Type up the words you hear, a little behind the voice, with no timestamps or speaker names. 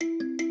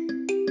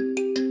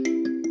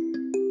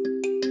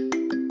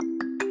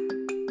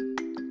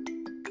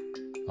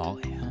I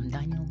am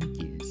Daniel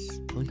Lucas,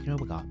 putting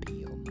up a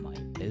copy of my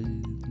book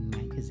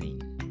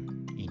magazine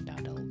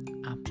entitled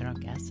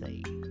Abstract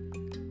Essay,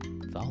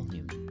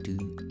 Volume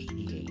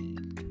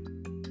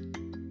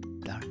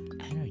 288, Dark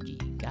Energy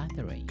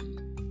Gathering,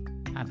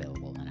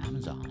 available on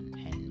Amazon,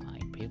 and my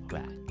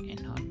paperback and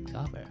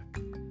hardcover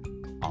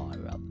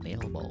are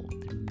available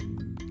through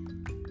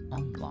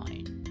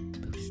online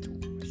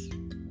bookstores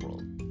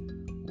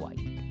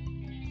worldwide.